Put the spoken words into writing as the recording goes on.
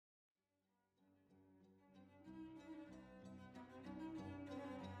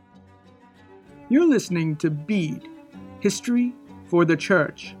You're listening to Bede, History for the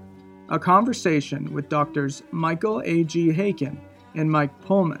Church, a conversation with Drs. Michael A.G. Haykin and Mike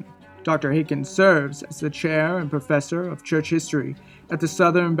Pullman. Dr. Haykin serves as the chair and professor of church history at the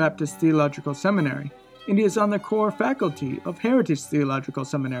Southern Baptist Theological Seminary, and he is on the core faculty of Heritage Theological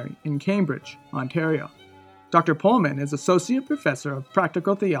Seminary in Cambridge, Ontario. Dr. Pullman is Associate Professor of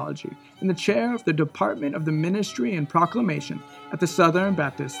Practical Theology and the Chair of the Department of the Ministry and Proclamation at the Southern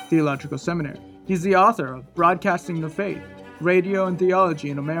Baptist Theological Seminary. He's the author of Broadcasting the Faith, Radio and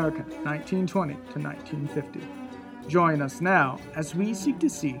Theology in America, 1920 to 1950. Join us now as we seek to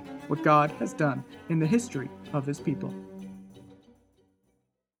see what God has done in the history of his people.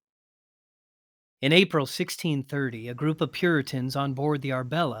 In April 1630, a group of Puritans on board the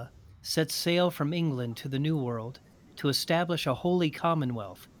Arbella set sail from England to the New World to establish a holy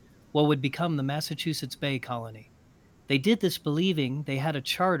commonwealth, what would become the Massachusetts Bay Colony. They did this believing they had a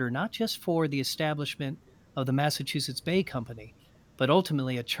charter not just for the establishment of the Massachusetts Bay Company, but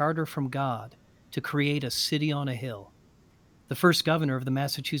ultimately a charter from God to create a city on a hill. The first governor of the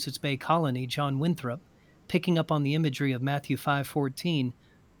Massachusetts Bay Colony, John Winthrop, picking up on the imagery of Matthew 5:14,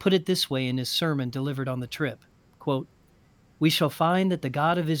 put it this way in his sermon delivered on the trip, quote, "We shall find that the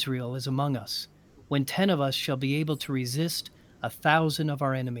God of Israel is among us, when 10 of us shall be able to resist 1,000 of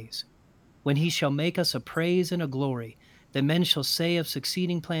our enemies. When he shall make us a praise and a glory, that men shall say of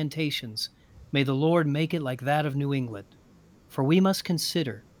succeeding plantations, may the Lord make it like that of New England. For we must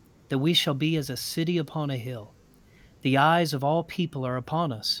consider that we shall be as a city upon a hill. The eyes of all people are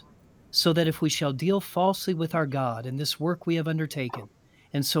upon us, so that if we shall deal falsely with our God in this work we have undertaken,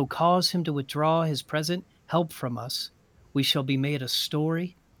 and so cause him to withdraw his present help from us, we shall be made a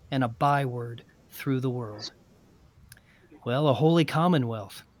story and a byword through the world." Well, a holy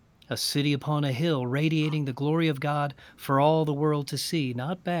commonwealth, a city upon a hill radiating the glory of God for all the world to see,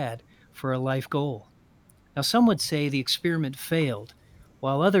 not bad for a life goal. Now, some would say the experiment failed,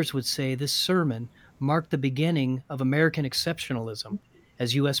 while others would say this sermon marked the beginning of American exceptionalism,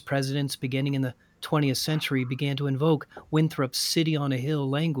 as U.S. presidents beginning in the 20th century began to invoke Winthrop's city on a hill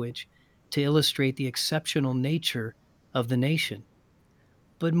language to illustrate the exceptional nature of the nation.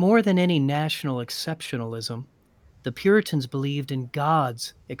 But more than any national exceptionalism, the Puritans believed in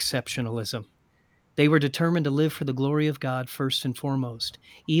God's exceptionalism. They were determined to live for the glory of God first and foremost,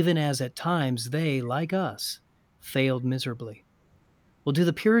 even as at times they, like us, failed miserably. Well, do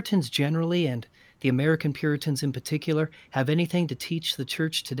the Puritans generally, and the American Puritans in particular, have anything to teach the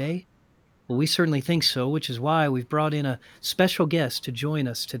church today? Well, we certainly think so, which is why we've brought in a special guest to join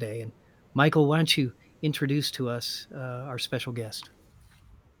us today. And Michael, why don't you introduce to us our special guest?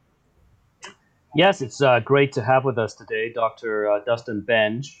 Yes, it's great to have with us today Dr. Dustin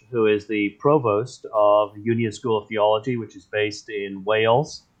Benge, who is the provost of Union School of Theology, which is based in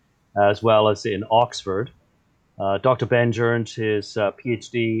Wales, as well as in Oxford. Dr. Benge earned his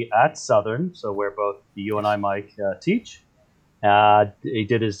PhD at Southern, so where both you and I, Mike, teach. He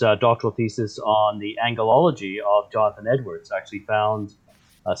did his doctoral thesis on the angelology of Jonathan Edwards, actually found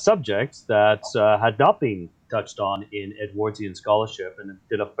subjects that had not been touched on in Edwardian scholarship, and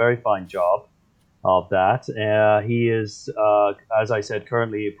did a very fine job of that. He is, as I said,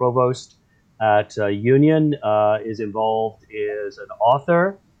 currently a provost at Union, is involved as an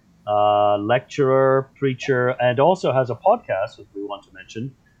author, lecturer, preacher, and also has a podcast, which we want to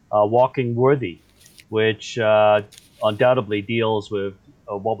mention, Walking Worthy, which undoubtedly deals with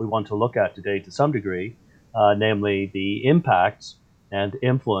what we want to look at today to some degree, namely the impacts and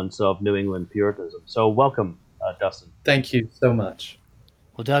influence of New England Puritanism. So welcome, Dustin. Thank you so much.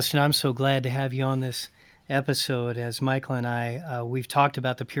 Well, Dustin, I'm so glad to have you on this episode. As Michael and I, we've talked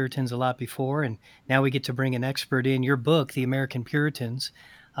about the Puritans a lot before, and now we get to bring an expert in. Your book, The American Puritans,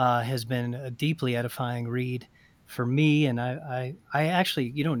 has been a deeply edifying read for me. And I actually,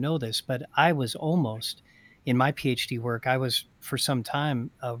 you don't know this, but I was almost, in my PhD work, I was for some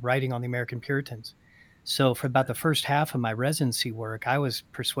time writing on the American Puritans. So for about the first half of my residency work, I was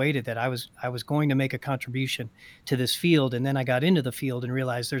persuaded that I was going to make a contribution to this field. And then I got into the field and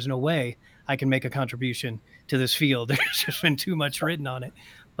realized there's no way I can make a contribution to this field. There's just been too much written on it.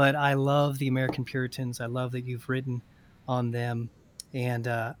 But I love the American Puritans. I love that you've written on them. And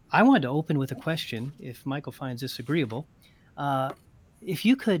I wanted to open with a question, if Michael finds this agreeable. If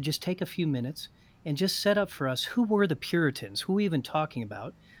you could just take a few minutes and just set up for us, who were the Puritans? Who are we even talking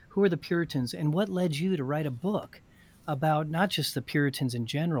about? Who are the Puritans, and what led you to write a book about not just the Puritans in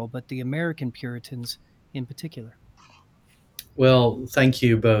general, but the American Puritans in particular? Well, thank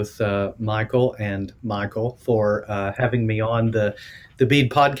you both, Michael and Michael, for having me on the Bede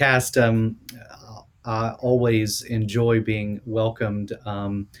podcast. I always enjoy being welcomed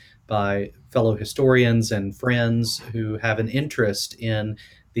by fellow historians and friends who have an interest in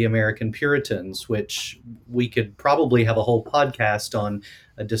the American Puritans, which we could probably have a whole podcast on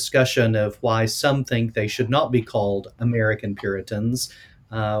a discussion of why some think they should not be called American Puritans,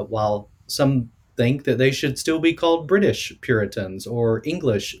 while some think that they should still be called British Puritans or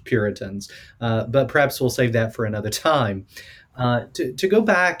English Puritans. But perhaps we'll save that for another time. To go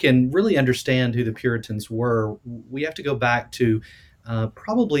back and really understand who the Puritans were, we have to go back to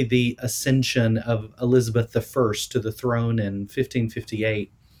probably the ascension of Elizabeth I to the throne in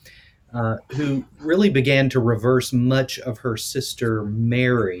 1558, who really began to reverse much of her sister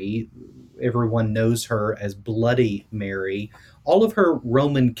Mary. Everyone knows her as Bloody Mary, all of her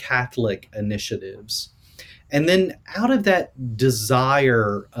Roman Catholic initiatives. And then out of that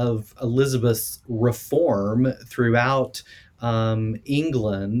desire of Elizabeth's reform throughout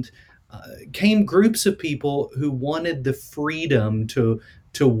England came groups of people who wanted the freedom to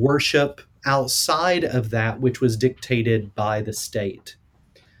worship outside of that which was dictated by the state.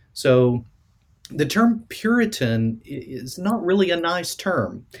 So the term Puritan is not really a nice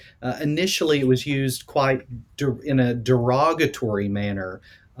term. Initially, it was used quite in a derogatory manner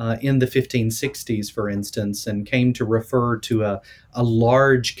in the 1560s, for instance, and came to refer to a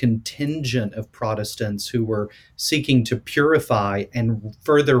large contingent of Protestants who were seeking to purify and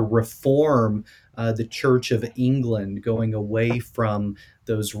further reform the Church of England, going away from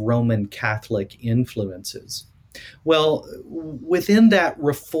those Roman Catholic influences. Well, within that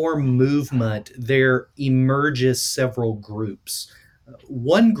reform movement, there emerges several groups.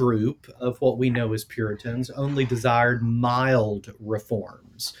 One group of what we know as Puritans only desired mild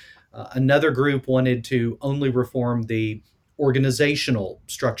reforms. Another group wanted to only reform the organizational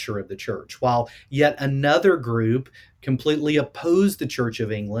structure of the church, while yet another group completely opposed the Church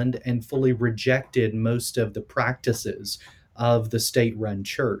of England and fully rejected most of the practices of the state-run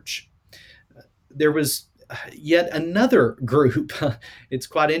church. There was yet another group, it's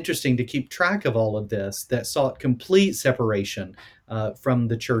quite interesting to keep track of all of this, that sought complete separation from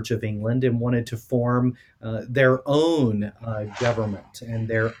the Church of England and wanted to form their own government and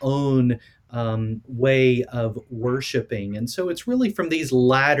their own way of worshiping. And so it's really from these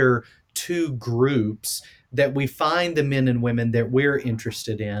latter two groups that we find the men and women that we're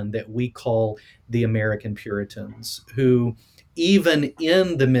interested in, that we call the American Puritans, who even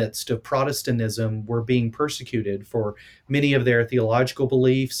in the midst of Protestantism were being persecuted for many of their theological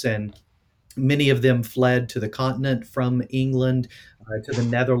beliefs, and many of them fled to the continent from England to the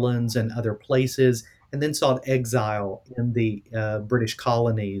Netherlands and other places, and then sought exile in the British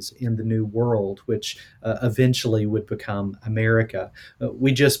colonies in the New World, which eventually would become America.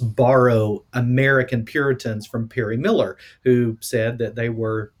 We just borrow American Puritans from Perry Miller, who said that they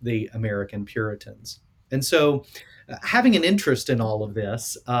were the American Puritans. And so having an interest in all of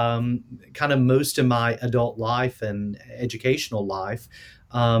this, kind of most of my adult life and educational life,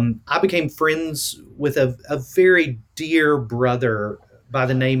 I became friends with a very dear brother by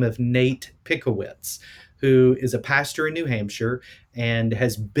the name of Nate Pickowitz, who is a pastor in New Hampshire and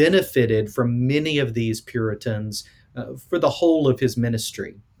has benefited from many of these Puritans for the whole of his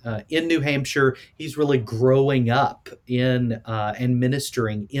ministry. In New Hampshire, he's really growing up in and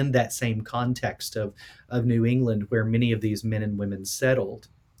ministering in that same context of New England, where many of these men and women settled.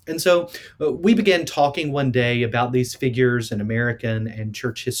 And so we began talking one day about these figures in American and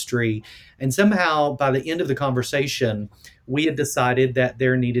church history. And somehow, by the end of the conversation, we had decided that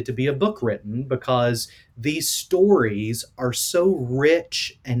there needed to be a book written, because these stories are so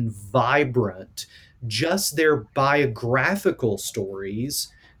rich and vibrant. Just their biographical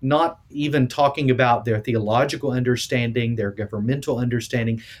stories, not even talking about their theological understanding, their governmental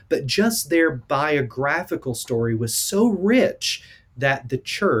understanding, but just their biographical story was so rich that the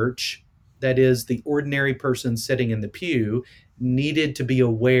church, that is, the ordinary person sitting in the pew, needed to be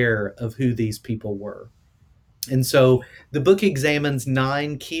aware of who these people were. And so the book examines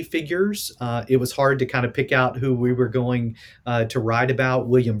 9 key figures. It was hard to kind of pick out who we were going to write about.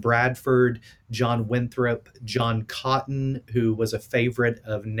 William Bradford, John Winthrop, John Cotton, who was a favorite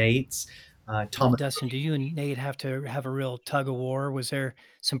of Nate's. Thomas. Dustin, do you and Nate have to have a real tug of war? Was there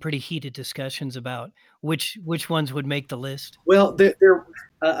some pretty heated discussions about which ones would make the list? Well,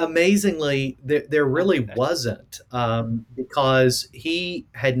 amazingly, there really wasn't, because he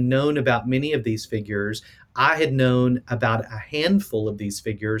had known about many of these figures. I had known about a handful of these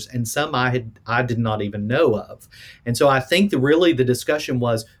figures, and some I did not even know of. And so I think the discussion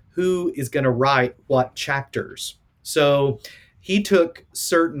was who is going to write what chapters. So he took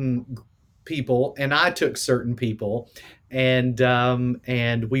certain people, and I took certain people, and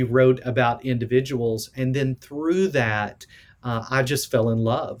we wrote about individuals, and then through that, I just fell in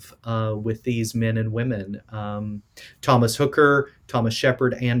love with these men and women. Thomas Hooker, Thomas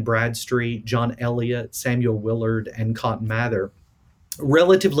Shepard, Anne Bradstreet, John Eliot, Samuel Willard, and Cotton Mather.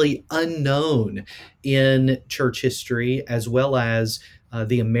 Relatively unknown in church history as well as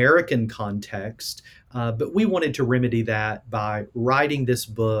the American context. But we wanted to remedy that by writing this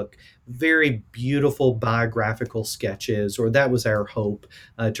book, very beautiful biographical sketches, or that was our hope,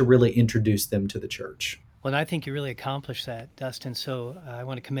 to really introduce them to the church. Well, I think you really accomplished that, Dustin. So I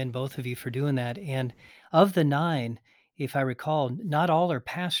want to commend both of you for doing that. And of the 9, if I recall, not all are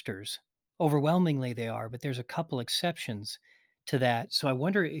pastors. Overwhelmingly, they are, but there's a couple exceptions to that. So I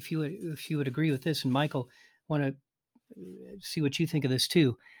wonder if you would agree with this. And Michael, I want to see what you think of this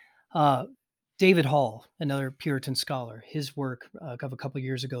too. David Hall, another Puritan scholar, his work of a couple of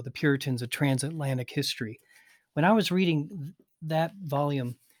years ago, "The Puritans: A Transatlantic History." When I was reading that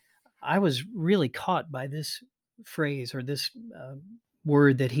volume, I was really caught by this phrase or this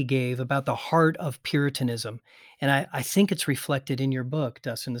word that he gave about the heart of Puritanism. And I think it's reflected in your book,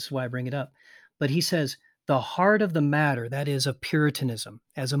 Dustin. This is why I bring it up. But he says, the heart of the matter, that is, of Puritanism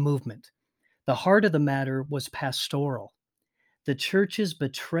as a movement, the heart of the matter was pastoral. The church's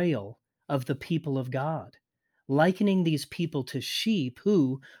betrayal of the people of God, likening these people to sheep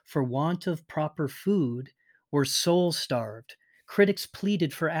who, for want of proper food, were soul starved. Critics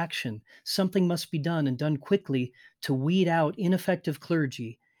pleaded for action. Something must be done, and done quickly, to weed out ineffective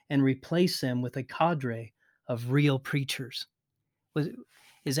clergy and replace them with a cadre of real preachers.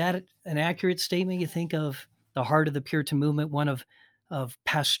 Is that an accurate statement, you think, of the heart of the Puritan movement, one of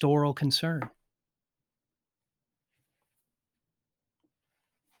pastoral concern?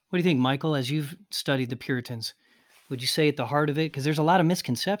 What do you think, Michael, as you've studied the Puritans? Would you say at the heart of it, because there's a lot of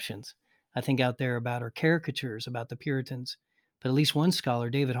misconceptions, I think, out there about, or caricatures about the Puritans, but at least one scholar,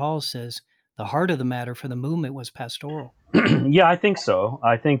 David Hall, says the heart of the matter for the movement was pastoral. Yeah, I think so.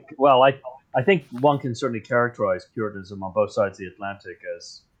 I think one can certainly characterize Puritanism on both sides of the Atlantic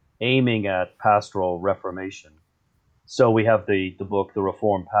as aiming at pastoral reformation. So we have the book The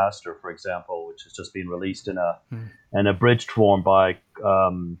Reformed Pastor, for example, which has just been released in an abridged form by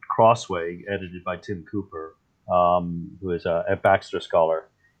Crossway, edited by Tim Cooper, who is a Baxter scholar.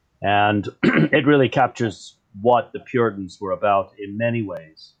 And it really captures what the Puritans were about in many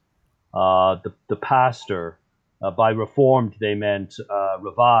ways. The pastor, by reformed, they meant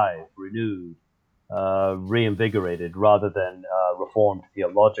revived, renewed, reinvigorated, rather than reformed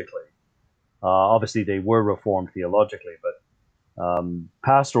theologically. Obviously, they were reformed theologically, but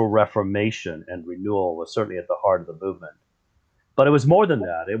pastoral reformation and renewal was certainly at the heart of the movement. But it was more than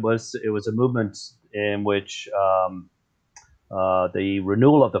that. It was a movement in which the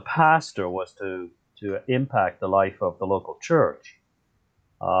renewal of the pastor was to impact the life of the local church.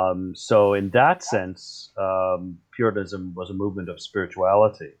 So in that sense, Puritanism was a movement of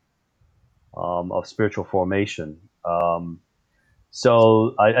spirituality, of spiritual formation.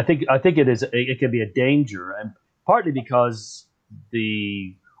 So I think it can be a danger, and partly because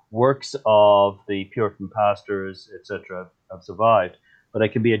the works of the Puritan pastors, etc., have survived, but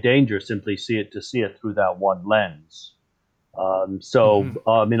it can be a danger simply to see it through that one lens. I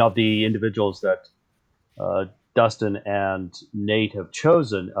mean, of the individuals that Dustin and Nate have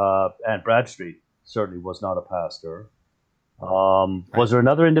chosen, Anne Bradstreet certainly was not a pastor. Was there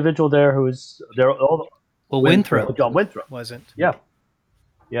another individual there who was there? Well, Winthrop. John Winthrop wasn't. Yeah.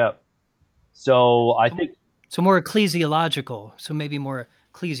 So I think more ecclesiological. So maybe more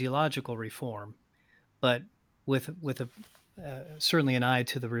ecclesiological reform, but with a certainly an eye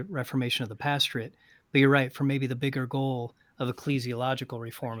to the reformation of the pastorate. But you're right, for maybe the bigger goal of ecclesiological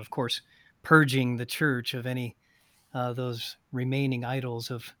reform, of course, purging the church of any those remaining idols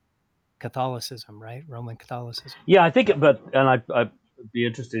of Catholicism, right? Roman Catholicism. Yeah, I think, I'd be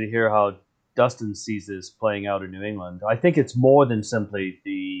interested to hear how Dustin sees this playing out in New England. I think it's more than simply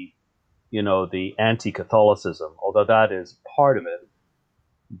the anti-Catholicism, although that is part of it.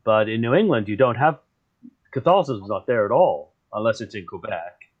 But in New England, you don't have Catholicism is not there at all, unless it's in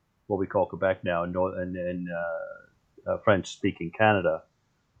Quebec, what we call Quebec now, in French-speaking Canada.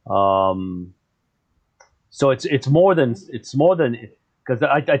 So it's more than because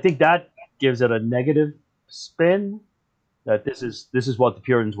I think that gives it a negative spin, that this is what the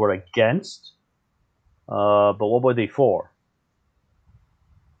Puritans were against. But what were they for?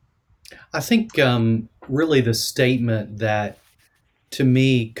 I think really the statement that, to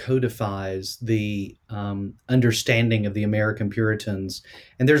me, codifies the understanding of the American Puritans,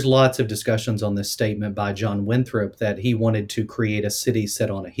 and there's lots of discussions on this statement by John Winthrop, that he wanted to create a city set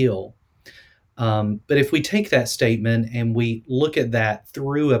on a hill. But if we take that statement and we look at that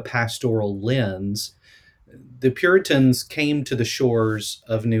through a pastoral lens, The Puritans came to the shores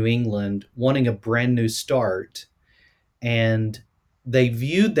of New England wanting a brand new start, and they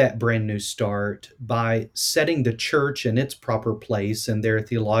viewed that brand new start by setting the church in its proper place in their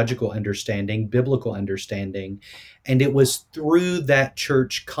theological understanding, biblical understanding. And it was through that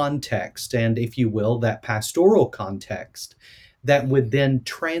church context, and if you will, that pastoral context, that would then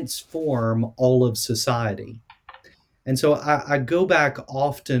transform all of society. And so I go back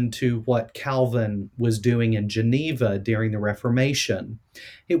often to what Calvin was doing in Geneva during the Reformation.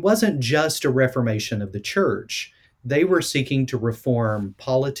 It wasn't just a reformation of the church. They were seeking to reform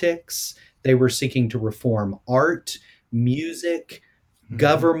politics, they were seeking to reform art, music,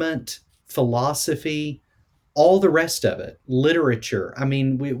 government, philosophy, all the rest of it, literature. I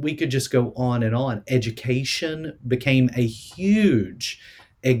mean, we could just go on and on. Education became a huge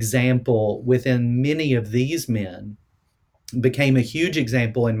example within many of these men, became a huge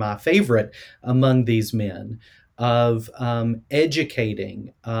example in my favorite among these men of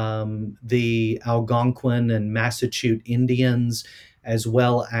educating the Algonquin and Massachusetts Indians, as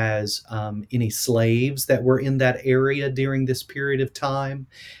well as any slaves that were in that area during this period of time.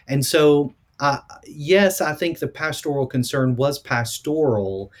 And so, yes, I think the pastoral concern was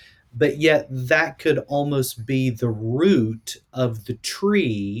pastoral, but yet that could almost be the root of the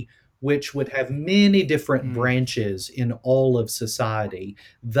tree, which would have many different branches in all of society,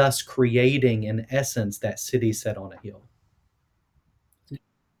 thus creating, in essence, that city set on a hill.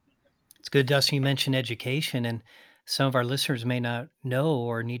 It's good, Dustin, you mentioned education, and some of our listeners may not know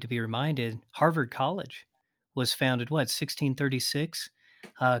or need to be reminded. Harvard College was founded, what, 1636?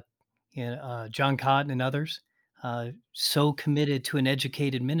 Uh, John Cotton and others, so committed to an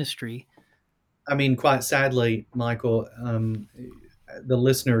educated ministry. I mean, quite sadly, Michael, the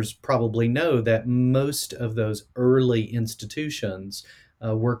listeners probably know that most of those early institutions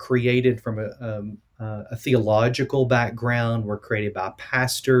were created from a theological background, were created by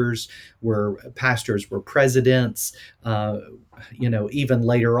pastors, where pastors were presidents. Even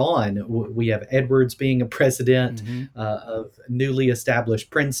later on, we have Edwards being a president of newly established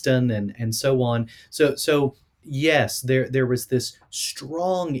Princeton, and so on. So yes, there was this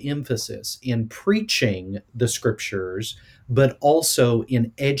strong emphasis in preaching the scriptures, but also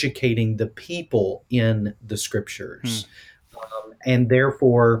in educating the people in the scriptures. And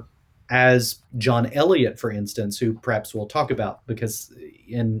therefore, as John Eliot, for instance, who perhaps we'll talk about because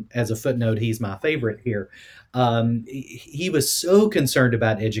as a footnote, he's my favorite here. He was so concerned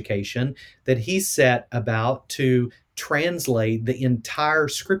about education that he set about to translate the entire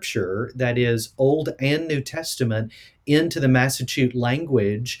scripture, that is Old and New Testament, into the Massachusetts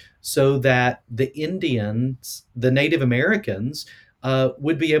language so that the Indians, the Native Americans,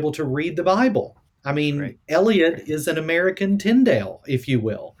 would be able to read the Bible. I mean, right. Eliot is an American Tyndale, if you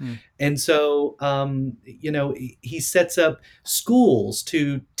will. And so, he sets up schools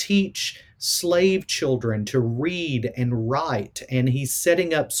to teach slave children to read and write. And he's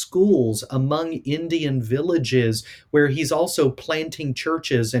setting up schools among Indian villages where he's also planting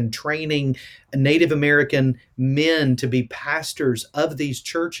churches and training Native American men to be pastors of these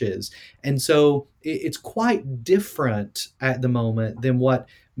churches. And so it's quite different at the moment than what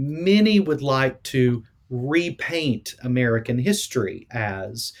many would like to repaint American history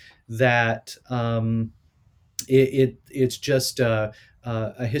as, that it's just a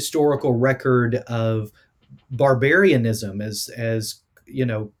historical record of barbarianism as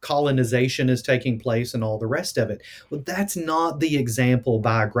colonization is taking place and all the rest of it. Well, that's not the example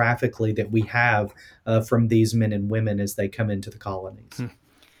biographically that we have from these men and women as they come into the colonies.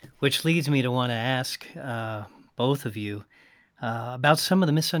 Which leads me to want to ask both of you about some of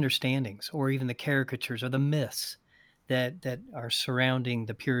the misunderstandings or even the caricatures or the myths that are surrounding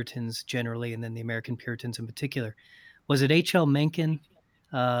the Puritans generally, and then the American Puritans in particular. Was it H.L. Mencken,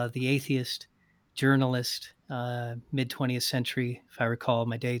 the atheist journalist, mid-20th century, if I recall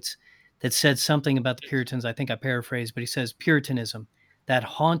my dates, that said something about the Puritans? I think I paraphrased, but he says Puritanism, that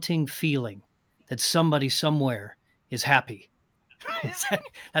haunting feeling that somebody somewhere is happy.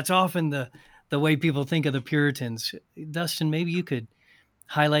 That's often the way people think of the Puritans. Dustin, maybe you could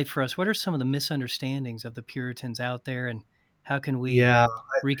highlight for us, what are some of the misunderstandings of the Puritans out there, and how can we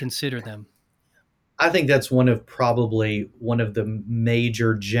reconsider them? I think that's probably one of the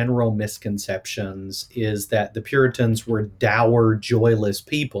major general misconceptions, is that the Puritans were dour, joyless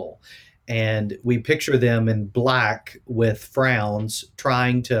people. And we picture them in black with frowns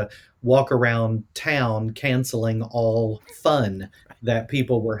trying to walk around town, canceling all fun that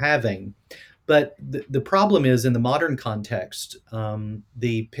people were having. But the problem is, in the modern context,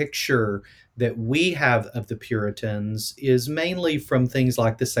 the picture that we have of the Puritans is mainly from things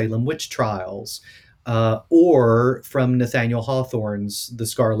like the Salem witch trials, or from Nathaniel Hawthorne's The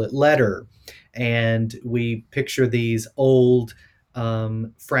Scarlet Letter. And we picture these old,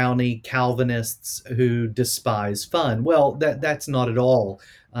 frowny Calvinists who despise fun. Well, that's not at all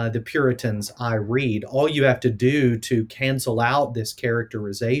the Puritans I read. All you have to do to cancel out this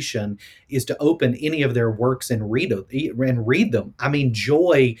characterization is to open any of their works and read them. I mean,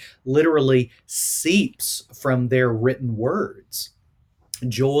 joy literally seeps from their written words.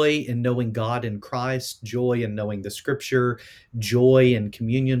 Joy in knowing God in Christ, joy in knowing the Scripture, joy in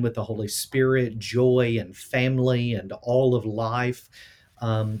communion with the Holy Spirit, joy in family and all of life.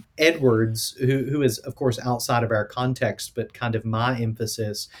 Edwards, who is, of course, outside of our context, but kind of my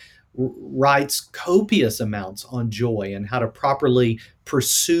emphasis, writes copious amounts on joy and how to properly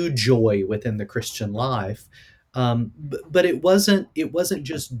pursue joy within the Christian life. But it wasn't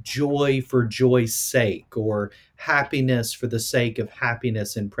just joy for joy's sake or happiness for the sake of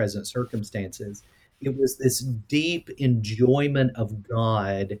happiness in present circumstances. It was this deep enjoyment of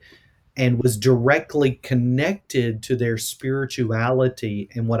God and was directly connected to their spirituality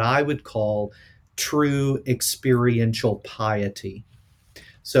and what I would call true experiential piety.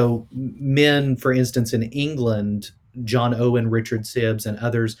 So, men, for instance, in England, John Owen, Richard Sibbes, and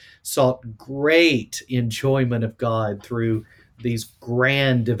others sought great enjoyment of God through these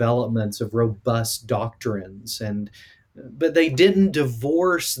grand developments of robust doctrines, but they didn't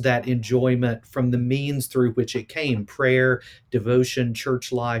divorce that enjoyment from the means through which it came: prayer, devotion,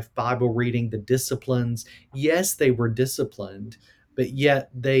 church life, Bible reading, the disciplines. Yes, they were disciplined, but yet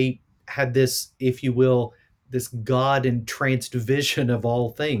they had this, if you will, this God entranced vision of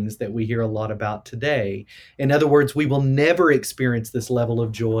all things that we hear a lot about today. In other words, we will never experience this level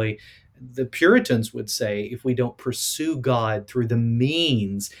of joy, the Puritans would say, if we don't pursue God through the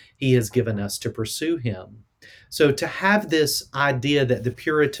means he has given us to pursue him. So to have this idea that the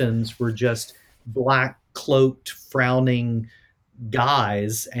Puritans were just black cloaked, frowning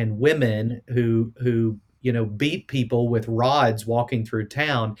guys and women who beat people with rods walking through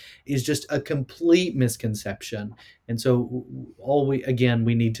town is just a complete misconception. And so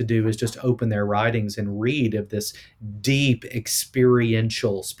we need to do is just open their writings and read of this deep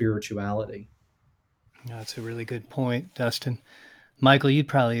experiential spirituality. That's a really good point, Dustin. Michael, you'd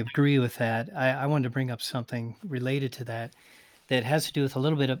probably agree with that. I wanted to bring up something related to that has to do with a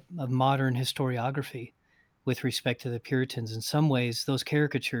little bit of modern historiography with respect to the Puritans. In some ways, those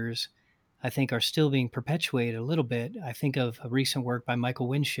caricatures, I think, are still being perpetuated a little bit. I think of a recent work by Michael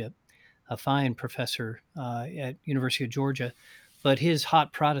Winship, a fine professor at University of Georgia, but his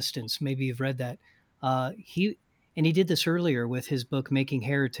Hot Protestants, maybe you've read that. He did this earlier with his book, Making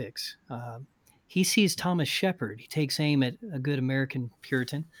Heretics. He sees Thomas Shepard. He takes aim at a good American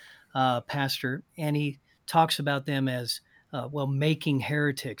Puritan pastor, and he talks about them as, making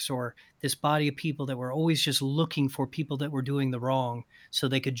heretics, or this body of people that were always just looking for people that were doing the wrong so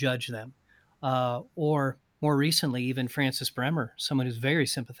they could judge them. Or more recently, even Francis Bremer, someone who's very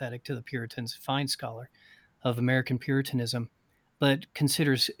sympathetic to the Puritans, fine scholar of American Puritanism, but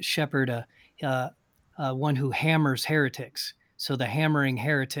considers Shepard one who hammers heretics. So the hammering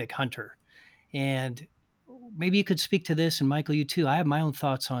heretic hunter. And maybe you could speak to this, and Michael, you too. I have my own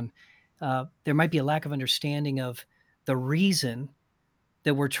thoughts on there might be a lack of understanding of the reason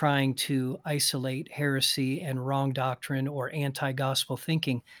that we're trying to isolate heresy and wrong doctrine or anti-gospel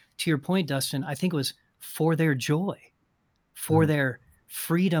thinking. To your point, Dustin, I think it was for their joy, for their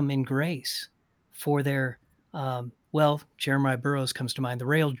freedom in grace, for their, Jeremiah Burroughs comes to mind,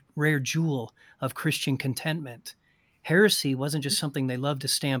 the rare jewel of Christian contentment. Heresy wasn't just something they loved to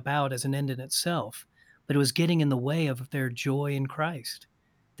stamp out as an end in itself, but it was getting in the way of their joy in Christ,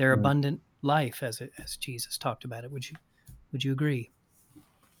 their abundant life, as Jesus talked about it. Would you agree?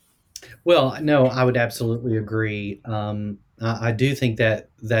 Well, no, I would absolutely agree. I do think that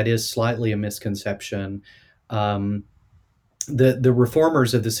is slightly a misconception. The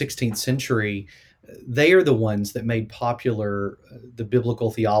reformers of the 16th century, they are the ones that made popular the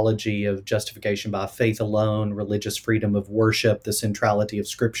biblical theology of justification by faith alone, religious freedom of worship, the centrality of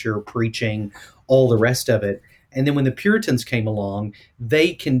Scripture, preaching, all the rest of it. And then when the Puritans came along,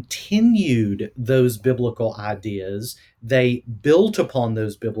 they continued those biblical ideas. They built upon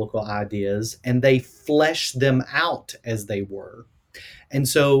those biblical ideas and they fleshed them out as they were. And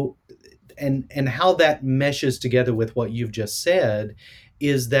so, and how that meshes together with what you've just said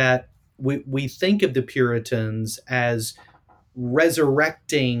is that we think of the Puritans as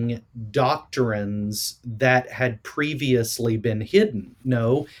resurrecting doctrines that had previously been hidden.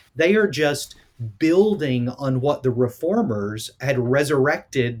 No, they are just building on what the reformers had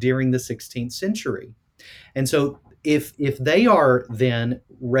resurrected during the 16th century. And so if they are then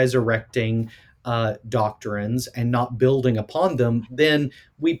resurrecting doctrines and not building upon them, then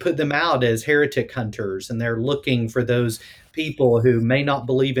we put them out as heretic hunters, and they're looking for those people who may not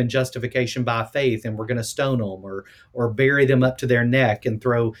believe in justification by faith, and we're going to stone them or bury them up to their neck and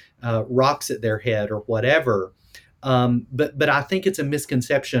throw rocks at their head or whatever. But I think it's a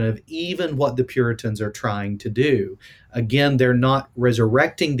misconception of even what the Puritans are trying to do. Again, they're not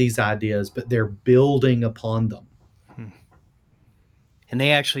resurrecting these ideas, but they're building upon them. And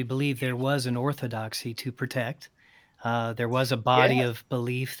they actually believed there was an orthodoxy to protect. There was a body of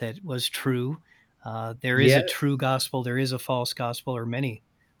belief that was true. There is a true gospel. There is a false gospel, or many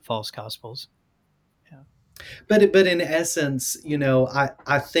false gospels. Yeah. But in essence,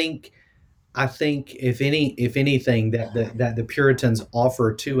 I think if anything that the Puritans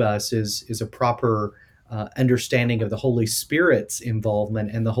offer to us is a proper understanding of the Holy Spirit's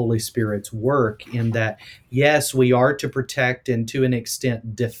involvement and the Holy Spirit's work, in that, yes, we are to protect and to an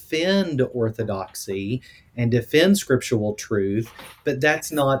extent defend orthodoxy and defend scriptural truth, but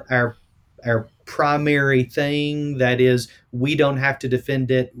that's not our primary thing. That is, we don't have to defend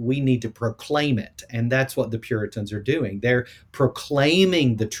it. We need to proclaim it. And that's what the Puritans are doing. They're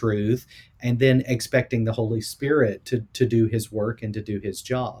proclaiming the truth and then expecting the Holy Spirit to do his work and to do his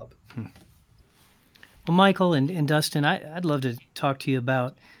job. Well, Michael and Dustin, I'd love to talk to you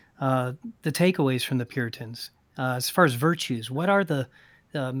about the takeaways from the Puritans. As far as virtues, what are the,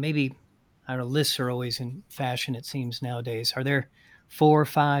 maybe, I don't know, lists are always in fashion, it seems, nowadays. Are there 4,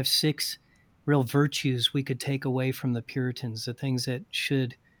 5, 6 real virtues we could take away from the Puritans, the things that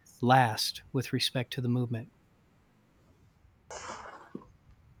should last with respect to the movement?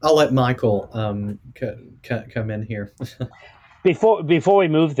 I'll let Michael come in here. Before we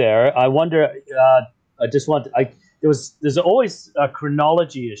move there, I wonder. There's always a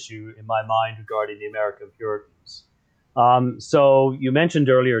chronology issue in my mind regarding the American Puritans. So you mentioned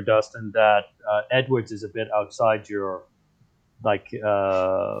earlier, Dustin, that Edwards is a bit outside your,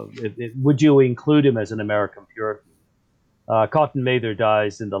 would you include him as an American Puritan? Cotton Mather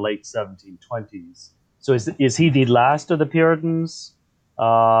dies in the late 1720s. So is he the last of the Puritans?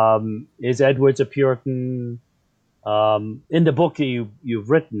 Is Edwards a Puritan? In the book you've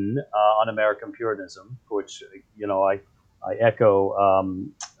written on American Puritanism, which I echo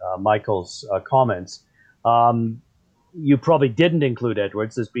Michael's comments. You probably didn't include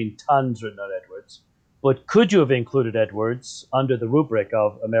Edwards. There's been tons written on Edwards, but could you have included Edwards under the rubric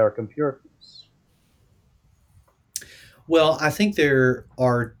of American Puritans? Well, I think there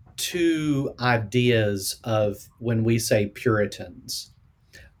are two ideas of when we say Puritans.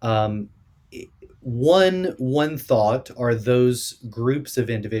 One thought are those groups of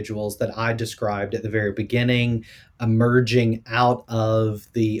individuals that I described at the very beginning, emerging out of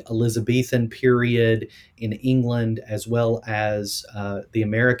the Elizabethan period in England, as well as the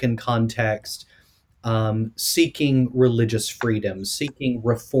American context, seeking religious freedom, seeking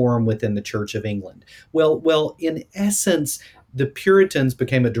reform within the Church of England. Well, in essence, the Puritans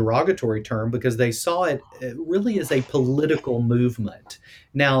became a derogatory term because they saw it really as a political movement.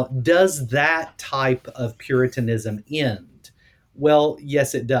 Now, does that type of Puritanism end? Well,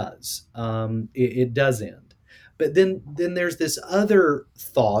 yes, it does. It does end. But then there's this other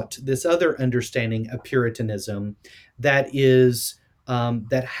thought, this other understanding of Puritanism that is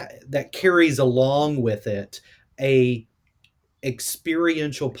that carries along with it a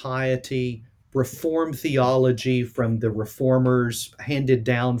experiential piety, reform theology from the reformers, handed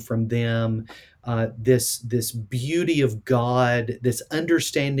down from them, this beauty of God, this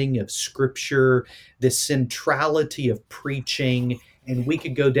understanding of Scripture, this centrality of preaching, and we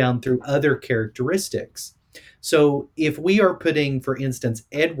could go down through other characteristics. So if we are putting, for instance,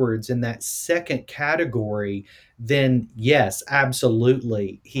 Edwards in that second category, then yes,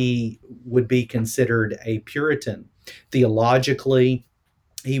 absolutely, he would be considered a Puritan. Theologically,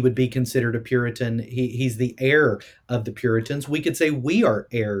 he would be considered a Puritan. He's the heir of the Puritans. We could say we are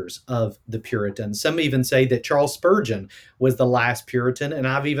heirs of the Puritans. Some even say that Charles Spurgeon was the last Puritan, and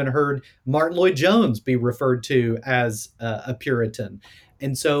I've even heard Martin Lloyd-Jones be referred to as a Puritan.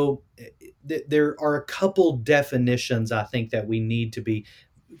 And so there are a couple definitions I think that we need to be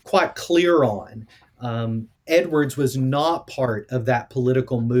quite clear on. Edwards was not part of that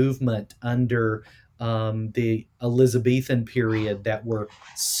political movement under the Elizabethan period that were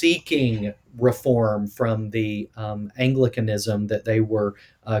seeking reform from the Anglicanism that they were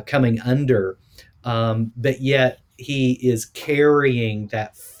coming under. But yet he is carrying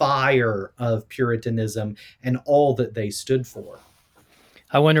that fire of Puritanism and all that they stood for.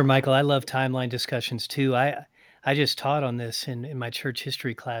 I wonder, Michael, I love timeline discussions too. I just taught on this in my church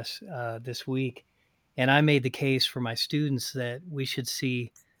history class this week, and I made the case for my students that we should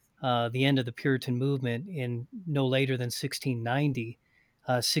see the end of the Puritan movement in no later than 1690.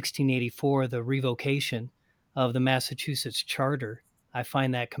 1684, the revocation of the Massachusetts Charter. I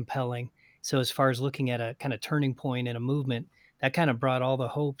find that compelling. So, as far as looking at a kind of turning point in a movement, that kind of brought all the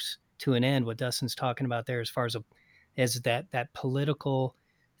hopes to an end. What Dustin's talking about there, as far as that political,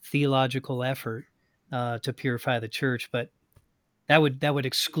 theological effort to purify the church, but that would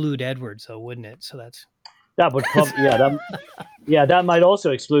exclude Edwards, though, wouldn't it? So That would probably, that might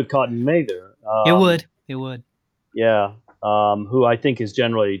also exclude Cotton Mather. It would. Yeah, who I think is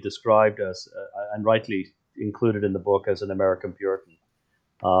generally described as, and rightly included in the book, as an American Puritan.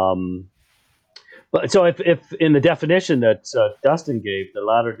 But so if in the definition that Dustin gave, the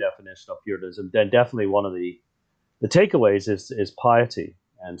latter definition of Puritanism, then definitely one of the takeaways is piety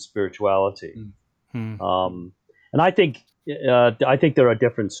and spirituality. Mm-hmm. And I think there are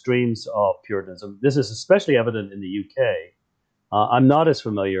different streams of Puritanism. This is especially evident in the UK. I'm not as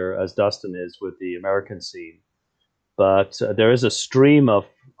familiar as Dustin is with the American scene, but there is a stream of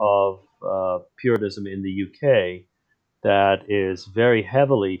Puritanism in the UK that is very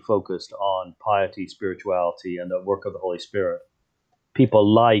heavily focused on piety, spirituality, and the work of the Holy Spirit. People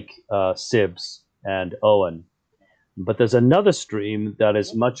like Sibbes and Owen. But there's another stream that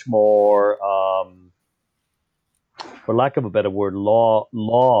is much more, for lack of a better word,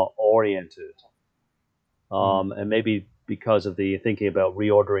 law oriented, and maybe because of the thinking about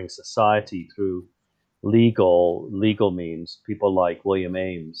reordering society through legal means, people like William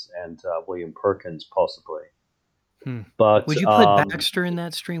Ames and William Perkins, possibly. But would you put Baxter in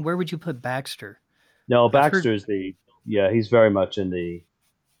that stream? Where would you put Baxter? No, Baxter's he's very much in the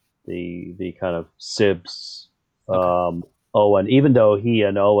kind of Sibbes, Owen, even though he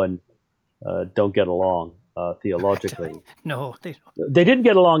and Owen don't get along theologically. No, they don't. They didn't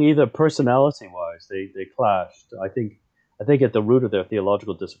get along either personality-wise. They clashed. I think at the root of their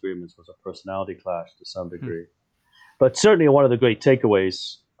theological disagreements was a personality clash to some degree. But certainly one of the great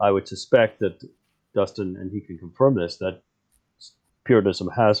takeaways, I would suspect that Dustin, and he can confirm this, that Puritanism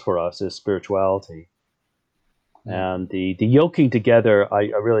has for us is spirituality. And the yoking together, I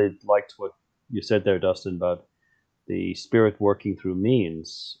really liked what you said there, Dustin, about the Spirit working through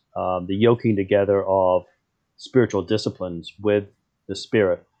means, the yoking together of spiritual disciplines with the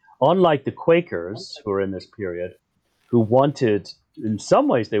Spirit. Unlike the Quakers, who are in this period, who wanted, in some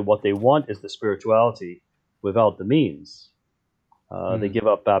ways, what they want is the spirituality without the means. They give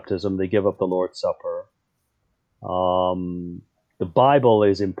up baptism, they give up the Lord's Supper. The Bible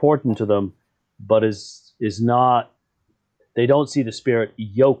is important to them, but is not. They don't see the Spirit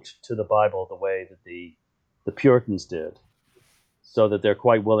yoked to the Bible the way that the Puritans did, so that they're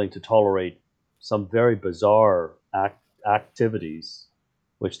quite willing to tolerate some very bizarre activities,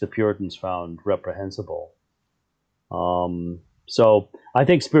 which the Puritans found reprehensible. So I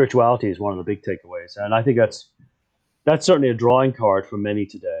think spirituality is one of the big takeaways, and I think that's certainly a drawing card for many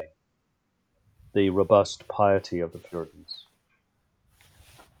today, the robust piety of the Puritans.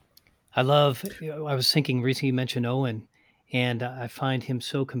 I was thinking recently, you mentioned Owen, and I find him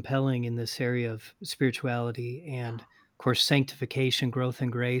so compelling in this area of spirituality and, of course, sanctification, growth,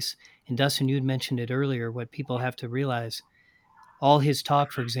 and grace. And Dustin, you had mentioned it earlier, what people have to realize. All his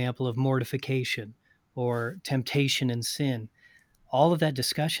talk, for example, of mortification or temptation and sin, all of that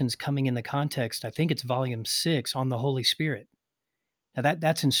discussion is coming in the context, I think it's volume 6, on the Holy Spirit. Now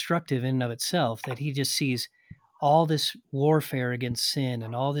that's instructive in and of itself, that he just sees all this warfare against sin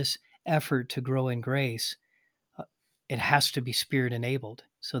and all this effort to grow in grace. It has to be Spirit enabled.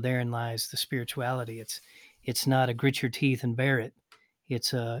 So therein lies the spirituality. It's not a grit your teeth and bear it.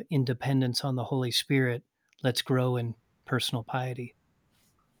 It's a independence on the Holy Spirit. Let's grow in personal piety.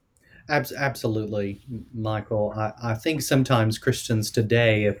 Absolutely, Michael. I think sometimes Christians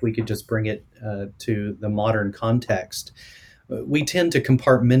today, if we could just bring it to the modern context, we tend to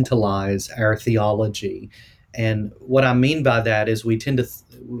compartmentalize our theology. And what I mean by that is we tend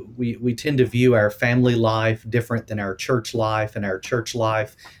to view our family life different than our church life, and our church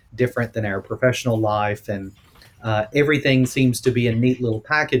life different than our professional life, and everything seems to be in neat little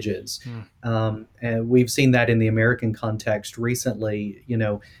packages. And we've seen that in the American context recently.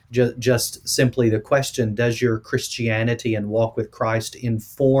 Just simply the question: does your Christianity and walk with Christ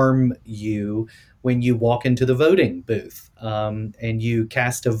inform you when you walk into the voting booth and you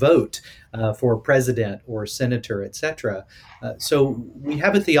cast a vote for president or senator, etc.? So we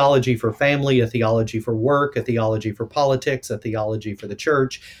have a theology for family, a theology for work, a theology for politics, a theology for the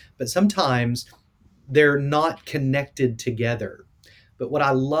church, but sometimes they're not connected together. But what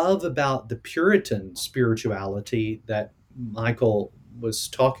I love about the Puritan spirituality that Michael was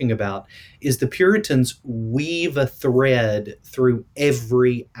talking about is the Puritans weave a thread through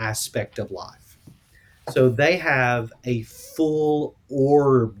every aspect of life. So they have a full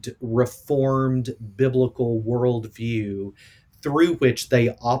orbed, reformed biblical worldview through which they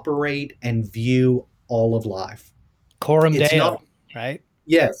operate and view all of life. Coram It's Deo, not, right?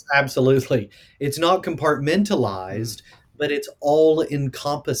 yes, absolutely. It's not compartmentalized, but it's all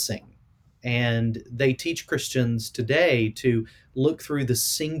encompassing. And they teach Christians today to look through the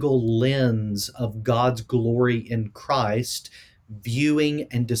single lens of God's glory in Christ, viewing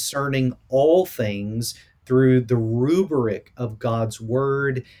and discerning all things through the rubric of God's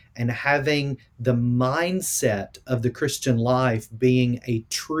word, and having the mindset of the Christian life being a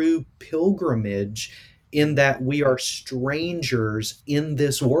true pilgrimage in that we are strangers in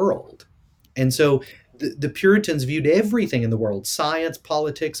this world. And so the Puritans viewed everything in the world, science,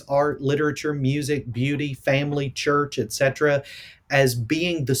 politics, art, literature, music, beauty, family, church, etc., as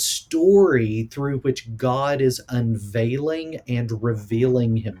being the story through which God is unveiling and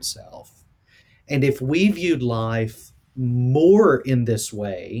revealing himself. And if we viewed life more in this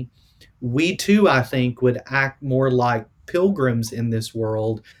way, we too, I think, would act more like pilgrims in this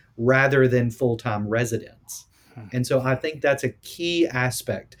world rather than full time residents. And so I think that's a key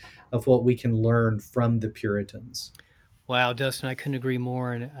aspect of what we can learn from the Puritans. Wow, Dustin, I couldn't agree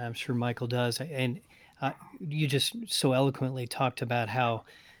more, and I'm sure Michael does. And you just so eloquently talked about how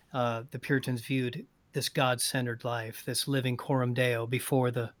the Puritans viewed this God-centered life, this living coram deo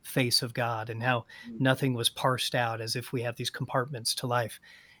before the face of God, and how nothing was parsed out as if we have these compartments to life.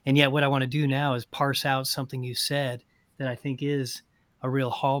 And yet, what I want to do now is parse out something you said that I think is a real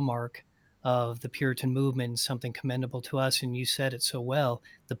hallmark of the Puritan movement, something commendable to us. And you said it so well: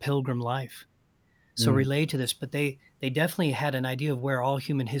 the pilgrim life. So relate to this, but they definitely had an idea of where all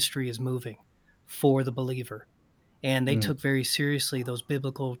human history is moving for the believer. And they took very seriously those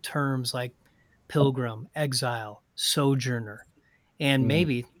biblical terms like pilgrim, exile, sojourner, and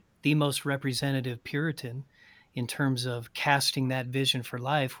maybe the most representative Puritan in terms of casting that vision for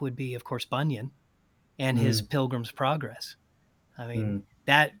life would be, of course, Bunyan and his Pilgrim's Progress. I mean,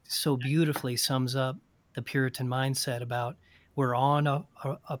 that so beautifully sums up the Puritan mindset about we're on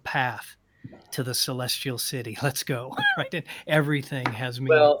a path to the celestial city. Let's go, right? And everything has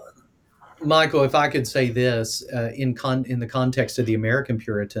meaning. Well, Michael, if I could say this in the context of the American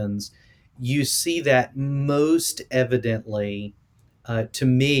Puritans, you see that most evidently. To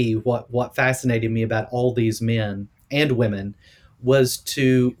me, what fascinated me about all these men and women was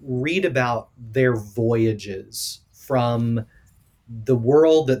to read about their voyages from the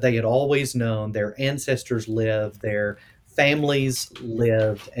world that they had always known, their ancestors lived, their families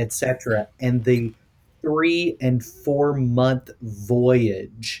lived, etc., and the 3 and 4 month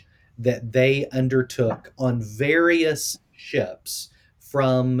voyage that they undertook on various ships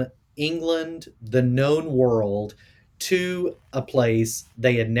from England, the known world, to a place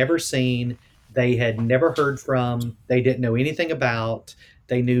they had never seen, they had never heard from, they didn't know anything about.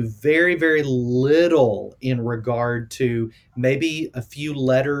 They knew very, very little in regard to maybe a few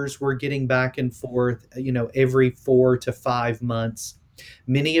letters were getting back and forth, every 4 to 5 months.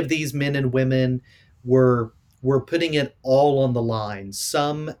 Many of these men and women were putting it all on the line.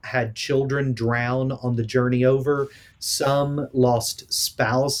 Some had children drown on the journey over. Some lost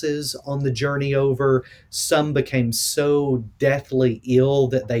spouses on the journey over. Some became so deathly ill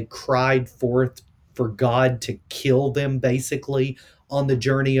that they cried forth for God to kill them, basically, on the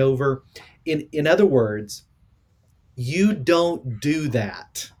journey over. In other words, you don't do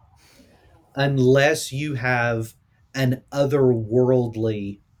that unless you have an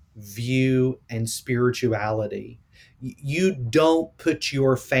otherworldly view and spirituality. You don't put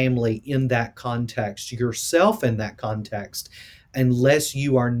your family in that context, yourself in that context, unless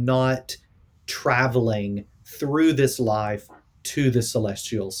you are not traveling through this life to the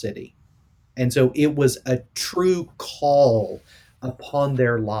celestial city. And so it was a true call upon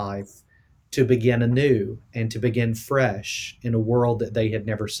their life to begin anew and to begin fresh in a world that they had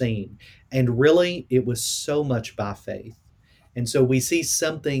never seen. And really, it was so much by faith. And so we see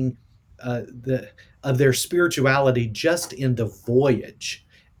something of their spirituality just in the voyage.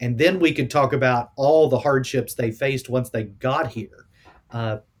 And then we could talk about all the hardships they faced once they got here.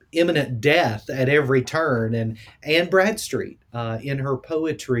 Imminent death at every turn. And Anne Bradstreet, in her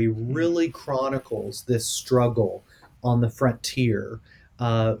poetry, really chronicles this struggle on the frontier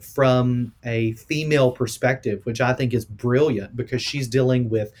from a female perspective, which I think is brilliant because she's dealing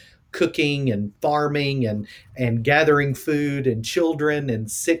with cooking and farming and gathering food and children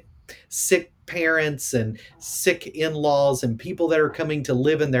and sick parents and sick in-laws and people that are coming to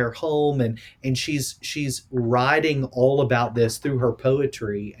live in their home, and she's writing all about this through her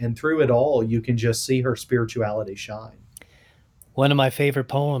poetry, and through it all you can just see her spirituality shine. One of my favorite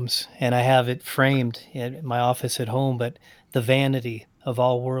poems, and I have it framed in my office at home, but The Vanity of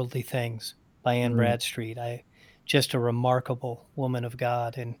All Worldly Things by Anne Bradstreet. Just a remarkable woman of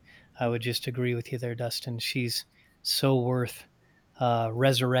God, and I would just agree with you there, Dustin. She's so worth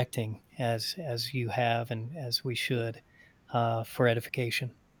resurrecting as you have and as we should for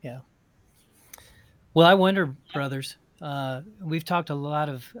edification. Yeah. Well, I wonder, brothers. We've talked a lot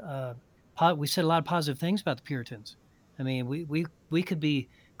of we said a lot of positive things about the Puritans. I mean, we could be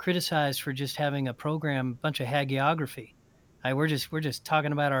criticized for just having a program, bunch of hagiography. We're just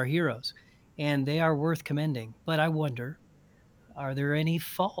talking about our heroes, and they are worth commending. But I wonder, are there any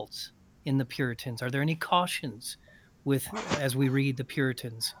faults in the Puritans? Are there any cautions with as we read the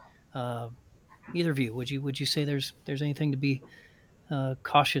Puritans? Either of you, would you say there's anything to be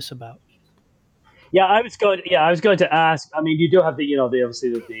cautious about? Yeah, I was going. Yeah, I was going to ask. I mean, you do have the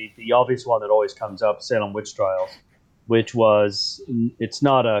obviously the obvious one that always comes up, Salem witch trials, which was it's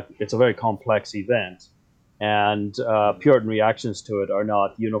a very complex event, and Puritan reactions to it are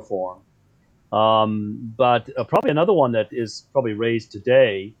not uniform. But probably another one that is probably raised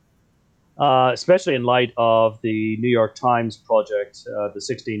today, especially in light of the New York Times project, the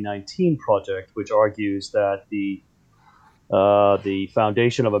 1619 project, which argues that the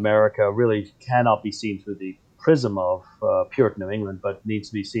foundation of America really cannot be seen through the prism of Puritan New England, but needs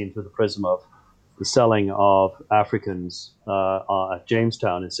to be seen through the prism of the selling of Africans at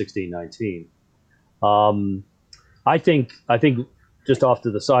Jamestown in 1619. I think just off to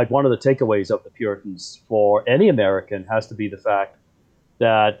the side, one of the takeaways of the Puritans for any American has to be the fact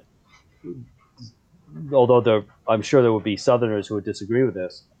that, although I'm sure there would be Southerners who would disagree with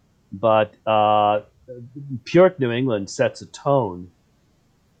this, but Puritan New England sets a tone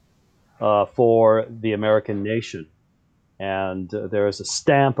for the American nation, and there is a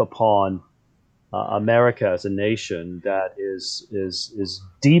stamp upon America as a nation that is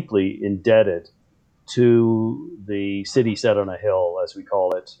deeply indebted to the city set on a hill, as we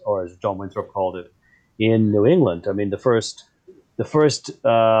call it, or as John Winthrop called it, in New England. I mean, the first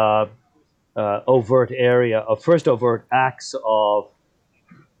overt acts of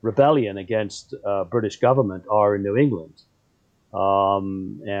rebellion against British government are in New England,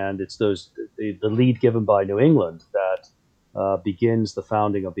 and it's the lead given by New England that begins the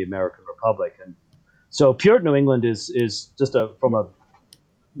founding of the American Republic. And so Puritan New England is just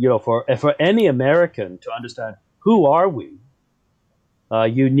for any American to understand who are we.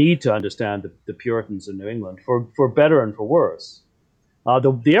 You need to understand the Puritans in New England for better and for worse.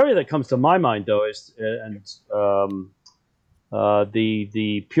 The area that comes to my mind, though, is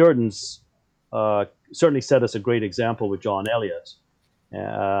the Puritans certainly set us a great example with John Eliot,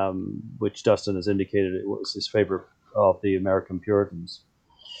 which Dustin has indicated it was his favorite of the American Puritans.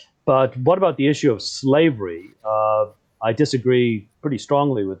 But what about the issue of slavery? I disagree pretty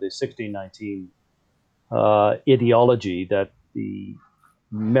strongly with the 1619 ideology that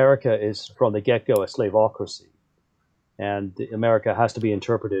America is from the get-go a slaveocracy, and America has to be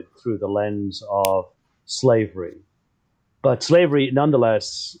interpreted through the lens of slavery. But slavery,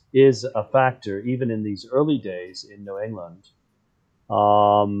 nonetheless, is a factor even in these early days in New England.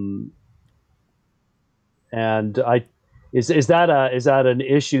 And is that an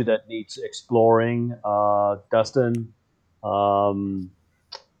issue that needs exploring, Dustin? Are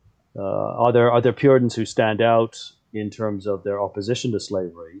there Puritans who stand out in terms of their opposition to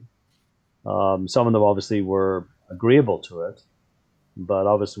slavery? Some of them obviously were agreeable to it, but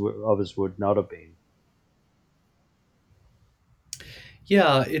others would not have been.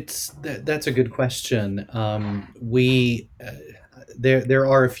 Yeah, that's a good question. There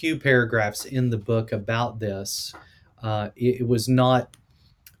are a few paragraphs in the book about this. It was not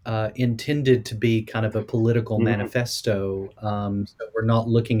intended to be kind of a political manifesto, so we're not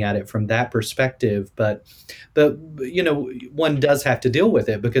looking at it from that perspective. But one does have to deal with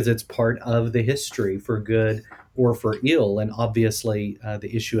it because it's part of the history, for good or for ill. And obviously,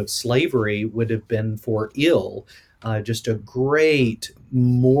 the issue of slavery would have been for ill. Just a great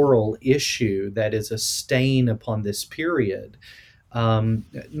moral issue that is a stain upon this period.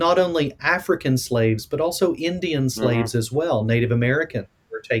 Not only African slaves, but also Indian slaves as well. Native Americans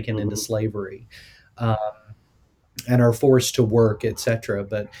were taken into slavery and are forced to work, etc.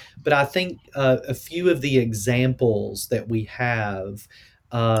 But I think a few of the examples that we have,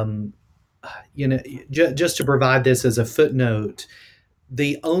 just to provide this as a footnote,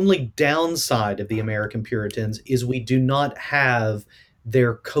 the only downside of the American Puritans is we do not have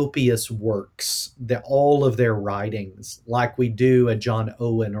their copious works, all of their writings, like we do a John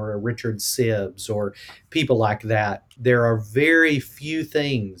Owen or a Richard Sibbes or people like that. There are very few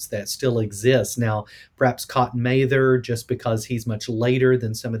things that still exist. Now, perhaps Cotton Mather, just because he's much later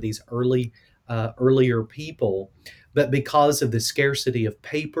than some of these earlier people, but because of the scarcity of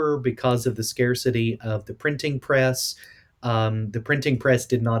paper, because of the scarcity of the printing press, the printing press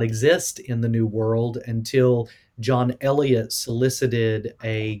did not exist in the New World until John Eliot solicited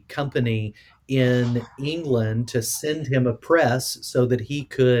a company in England to send him a press so that he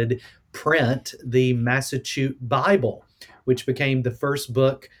could print the Massachusetts Bible, which became the first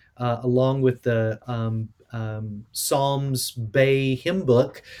book, along with the Psalms Bay hymn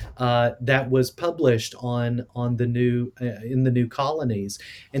book, that was published on the new in the new colonies.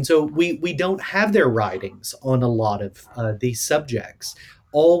 And so we don't have their writings on a lot of these subjects.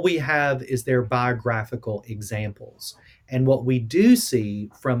 All we have is their biographical examples. And what we do see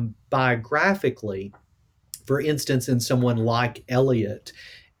from biographically, for instance, in someone like Eliot,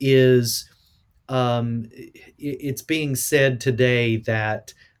 is it's being said today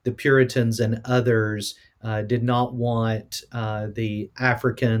that the Puritans and others did not want the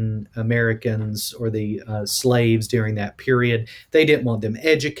African Americans or the slaves during that period. They didn't want them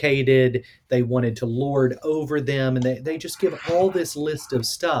educated. They wanted to lord over them. And they just give all this list of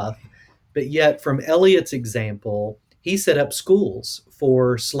stuff. But yet, from Eliot's example, he set up schools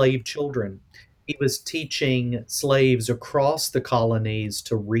for slave children. He was teaching slaves across the colonies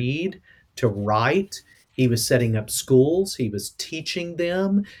to read, to write. He was setting up schools. He was teaching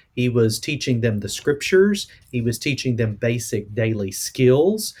them. He was teaching them the scriptures. He was teaching them basic daily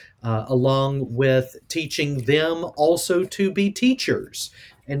skills, along with teaching them also to be teachers.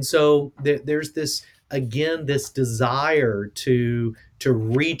 And so there's this, again, this desire to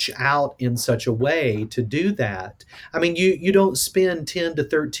reach out in such a way to do that. I mean, you don't spend 10 to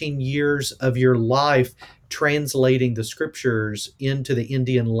 13 years of your life translating the scriptures into the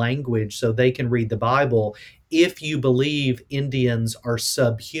Indian language so they can read the Bible if you believe Indians are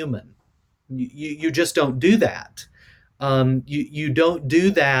subhuman. You just don't do that. You don't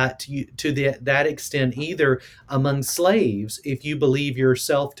do that to that extent either among slaves if you believe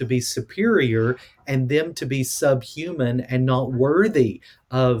yourself to be superior and them to be subhuman and not worthy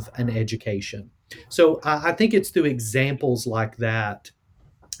of an education. So I think it's through examples like that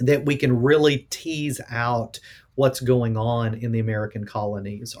we can really tease out what's going on in the American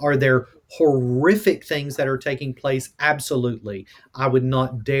colonies. Are there horrific things that are taking place? Absolutely. I would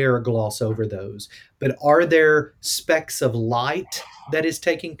not dare gloss over those. But are there specks of light that is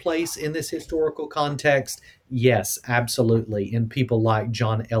taking place in this historical context? Yes, absolutely. In people like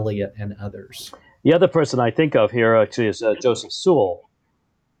John Eliot and others. The other person I think of here actually is Joseph Sewall,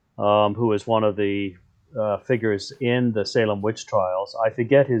 who is one of the figures in the Salem witch trials. I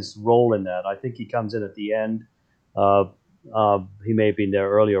forget his role in that. I think he comes in at the end. He may have been there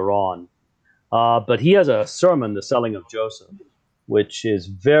earlier on. But he has a sermon, The Selling of Joseph, which is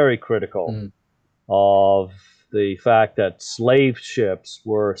very critical of the fact that slave ships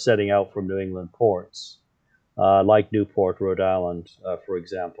were setting out from New England ports, like Newport, Rhode Island, for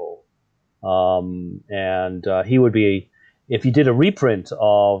example. And he would be, if you did a reprint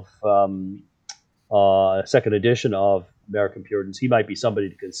of a second edition of American Puritans, he might be somebody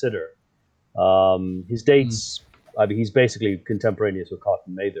to consider. His dates, I mean, he's basically contemporaneous with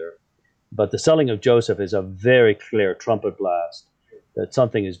Cotton Mather. But The Selling of Joseph is a very clear trumpet blast that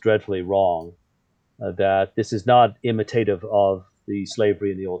something is dreadfully wrong, that this is not imitative of the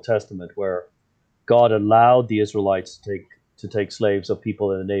slavery in the Old Testament, where God allowed the Israelites to take slaves of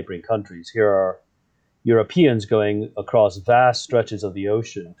people in the neighboring countries. Here are Europeans going across vast stretches of the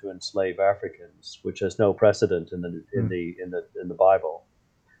ocean to enslave Africans, which has no precedent in the Bible.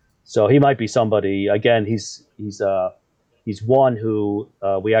 So he might be somebody. Again, he's one who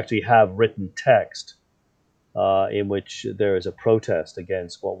we actually have written text in which there is a protest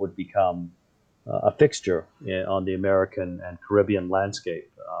against what would become a fixture on the American and Caribbean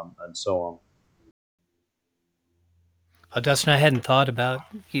landscape, and so on. Dustin, I hadn't thought about,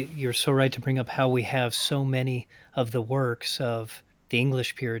 you're so right to bring up how we have so many of the works of the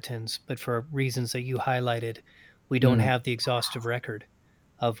English Puritans, but for reasons that you highlighted, we don't have the exhaustive record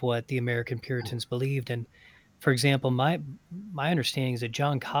of what the American Puritans believed. And for example, my understanding is that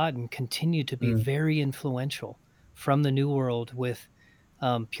John Cotton continued to be very influential from the New World with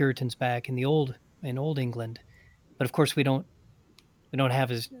Puritans back in old England. But of course, we don't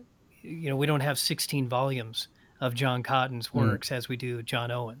have we don't have 16 volumes of John Cotton's works as we do John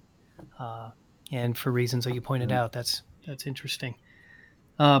Owen. And for reasons that you pointed out, that's interesting.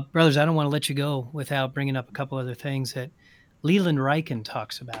 Brothers, I don't want to let you go without bringing up a couple other things that Leland Ryken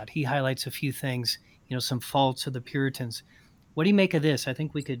talks about. He highlights a few things, some faults of the Puritans. What do you make of this? I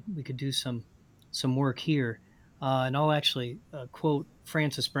think we could do some work here, and I'll actually quote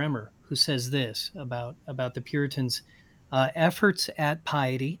Francis Bremer, who says this about the Puritans' efforts at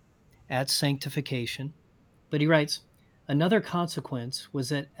piety, at sanctification. But he writes, another consequence was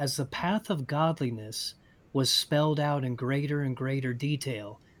that as the path of godliness was spelled out in greater and greater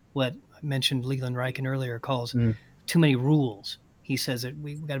detail, what I mentioned Leland Ryken earlier calls Mm. too many rules. He says that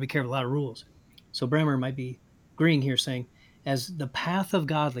we got to be careful, a lot of rules. So Bremer might be agreeing here, saying, as the path of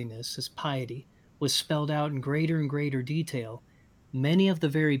godliness, as piety, was spelled out in greater and greater detail, many of the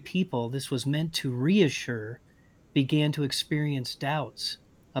very people this was meant to reassure began to experience doubts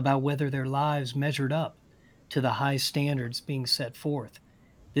about whether their lives measured up to the high standards being set forth.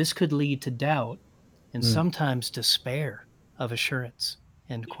 This could lead to doubt and Mm. sometimes despair of assurance.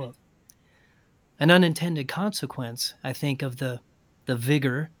 End quote. An unintended consequence, I think, of the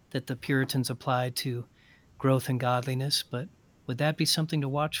vigor that the Puritans applied to growth and godliness, but would that be something to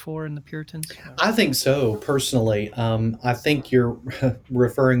watch for in the Puritans? I think so, personally. I think you're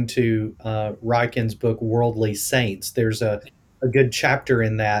referring to Ryken's book, Worldly Saints. There's a good chapter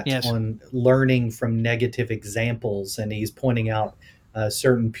in that Yes. on learning from negative examples, and he's pointing out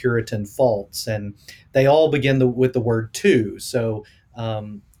certain Puritan faults. And they all begin with the word to. So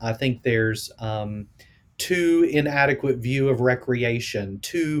I think there's too inadequate view of recreation,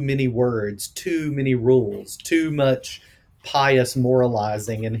 too many words, too many rules, too much pious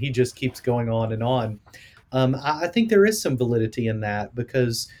moralizing, and he just keeps going on and on. I think there is some validity in that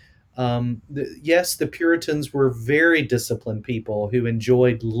because, yes, the Puritans were very disciplined people who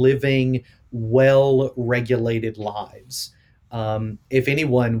enjoyed living well regulated lives. If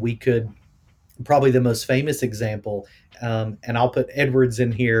anyone, we could probably the most famous example, and I'll put Edwards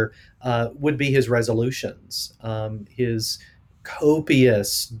in here, would be his resolutions, his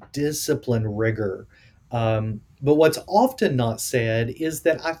copious discipline rigor. But what's often not said is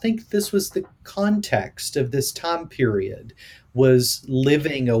that I think this was the context of this time period, was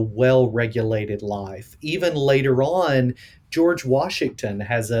living a well-regulated life. Even later on, George Washington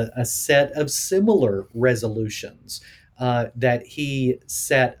has a set of similar resolutions that he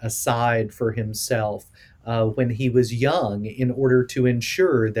set aside for himself when he was young in order to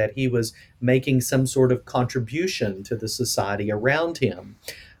ensure that he was making some sort of contribution to the society around him.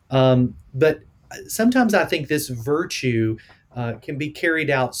 But sometimes I think this virtue can be carried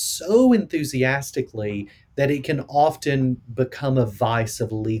out so enthusiastically that it can often become a vice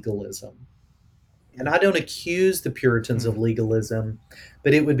of legalism. And I don't accuse the Puritans of legalism,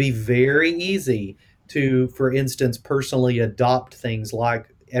 but it would be very easy to, for instance, personally adopt things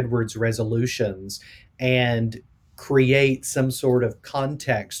like Edwards' resolutions and create some sort of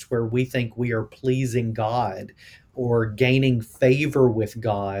context where we think we are pleasing God or gaining favor with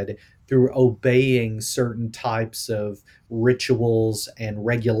God through obeying certain types of rituals and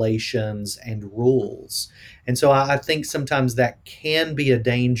regulations and rules. And so I think sometimes that can be a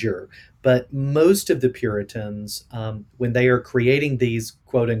danger. But most of the Puritans, when they are creating these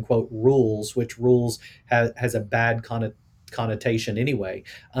quote unquote rules, which rules has a bad connotation anyway,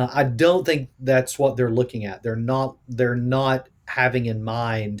 I don't think that's what they're looking at. They're not having in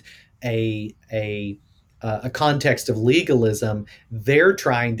mind a context of legalism. They're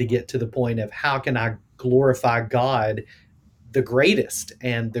trying to get to the point of how can I glorify God the greatest,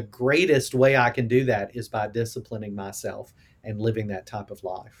 and the greatest way I can do that is by disciplining myself and living that type of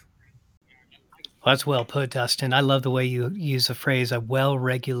life. Well, that's well put, Dustin. I love the way you use the phrase "a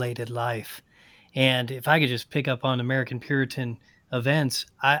well-regulated life." And if I could just pick up on American Puritan events,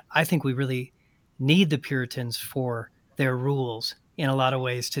 I think we really need the Puritans for their rules in a lot of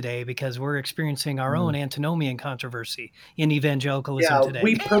ways today because we're experiencing our own antinomian controversy in evangelicalism Yeah, today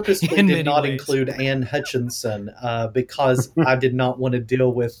we purposely in did many not ways. include Anne Hutchinson because I did not want to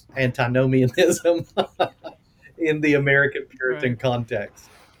deal with antinomianism in the American Puritan Right. context.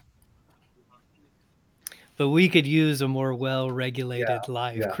 But we could use a more Yeah, well-regulated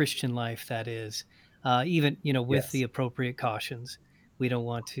life, yeah, Christian life, that is, even with the yes. appropriate cautions. We don't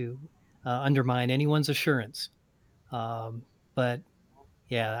want to undermine anyone's assurance. Um, but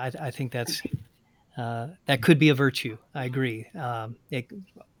yeah, I think that could be a virtue. I agree. It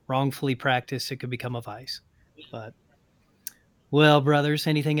wrongfully practiced, it could become a vice. But well, brothers,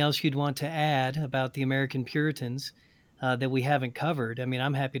 anything else you'd want to add about the American Puritans that we haven't covered? I mean,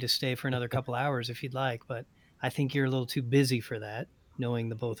 I'm happy to stay for another couple hours if you'd like, but I think you're a little too busy for that, knowing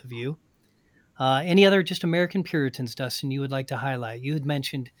the both of you. Any other just American Puritans, Dustin, you would like to highlight? You had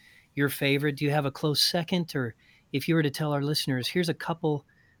mentioned your favorite. Do you have a close second? Or if you were to tell our listeners, here's a couple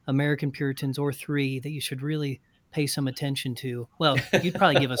American Puritans or three that you should really pay some attention to. Well, you'd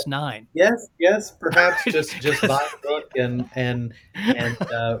probably give us 9. Yes, perhaps just buy a book and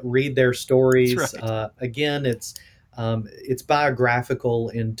read their stories. That's right. Again, it's biographical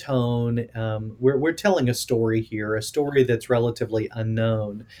in tone. We're telling a story here, a story that's relatively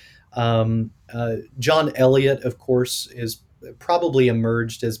unknown. John Eliot, of course, is probably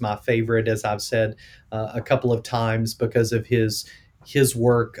emerged as my favorite, as I've said a couple of times, because of his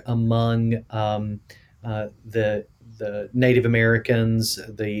work among the Native Americans,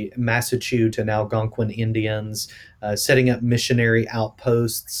 the Massachusetts and Algonquin Indians, setting up missionary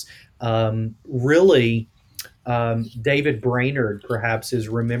outposts. Really, David Brainerd perhaps is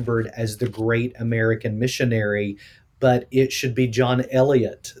remembered as the great American missionary, but it should be John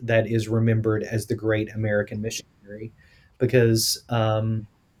Eliot that is remembered as the great American missionary, because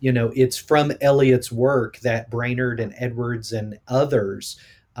it's from Eliot's work that Brainerd and Edwards and others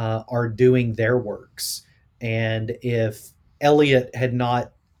are doing their works. And if Eliot had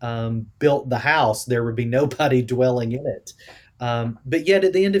not built the house, there would be nobody dwelling in it. But yet,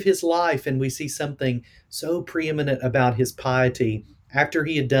 at the end of his life, and we see something so preeminent about his piety, after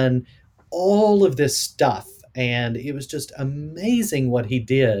he had done all of this stuff, and it was just amazing what he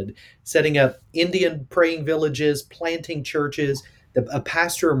did, setting up Indian praying villages, planting churches, a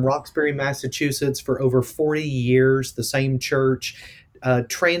pastor in Roxbury, Massachusetts for over 40 years, the same church,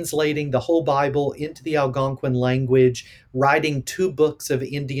 translating the whole Bible into the Algonquin language, writing 2 books of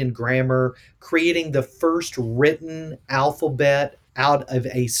Indian grammar, creating the first written alphabet out of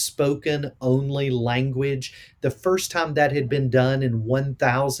a spoken only language, the first time that had been done in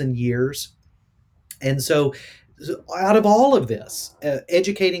 1,000 years. And so out of all of this,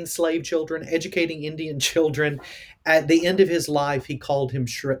 educating slave children, educating Indian children, at the end of his life, he called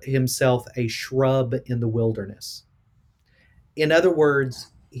himself a shrub in the wilderness. In other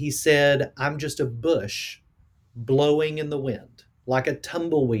words, he said, I'm just a bush blowing in the wind, like a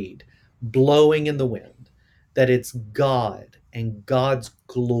tumbleweed blowing in the wind, that it's God and God's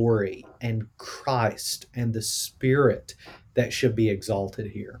glory and Christ and the Spirit that should be exalted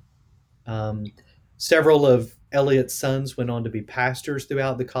here. Several of Eliot's sons went on to be pastors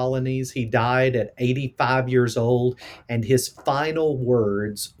throughout the colonies. He died at 85 years old, and his final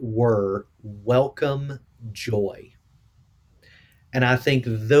words were, "Welcome joy." And I think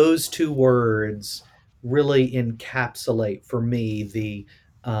those 2 words really encapsulate for me the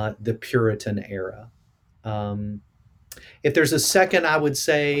Puritan era. If there's a second, I would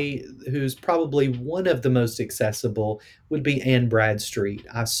say, who's probably one of the most accessible, would be Anne Bradstreet.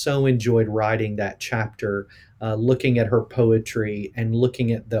 I so enjoyed writing that chapter, looking at her poetry and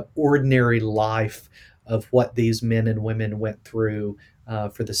looking at the ordinary life of what these men and women went through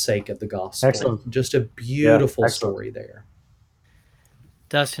for the sake of the gospel. Excellent. Just a beautiful excellent. story there.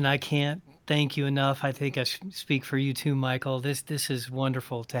 Dustin, I can't thank you enough. I think I speak for you too, Michael. This is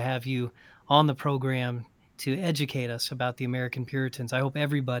wonderful to have you on the program to educate us about the American Puritans. I hope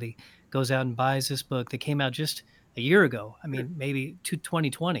everybody goes out and buys this book that came out just a year ago. I mean, maybe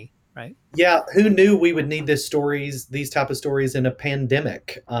 2020, right? Yeah, who knew we would need these type of stories in a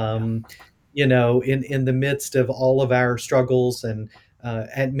pandemic? In the midst of all of our struggles and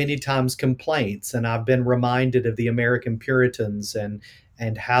many times complaints. And I've been reminded of the American Puritans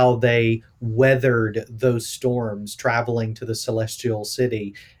and how they weathered those storms traveling to the celestial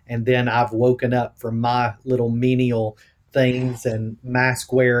city. And then I've woken up from my little menial things and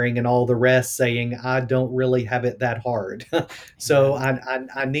mask wearing and all the rest saying, I don't really have it that hard. So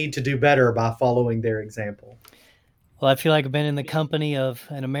I need to do better by following their example. Well, I feel like I've been in the company of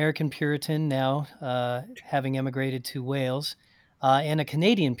an American Puritan now, having emigrated to Wales, and a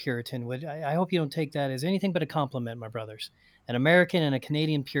Canadian Puritan. I hope you don't take that as anything but a compliment, my brothers. An American and a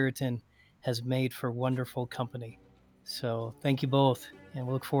Canadian Puritan has made for wonderful company. So thank you both, and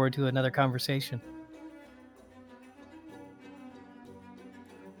we'll look forward to another conversation.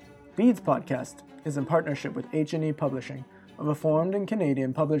 Beads Podcast is in partnership with H&E Publishing, a Reformed and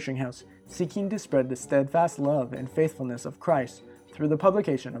Canadian publishing house seeking to spread the steadfast love and faithfulness of Christ through the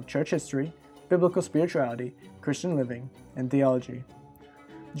publication of church history, biblical spirituality, Christian living, and theology.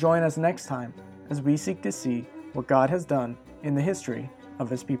 Join us next time as we seek to see what God has done in the history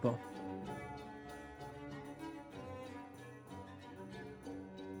of His people.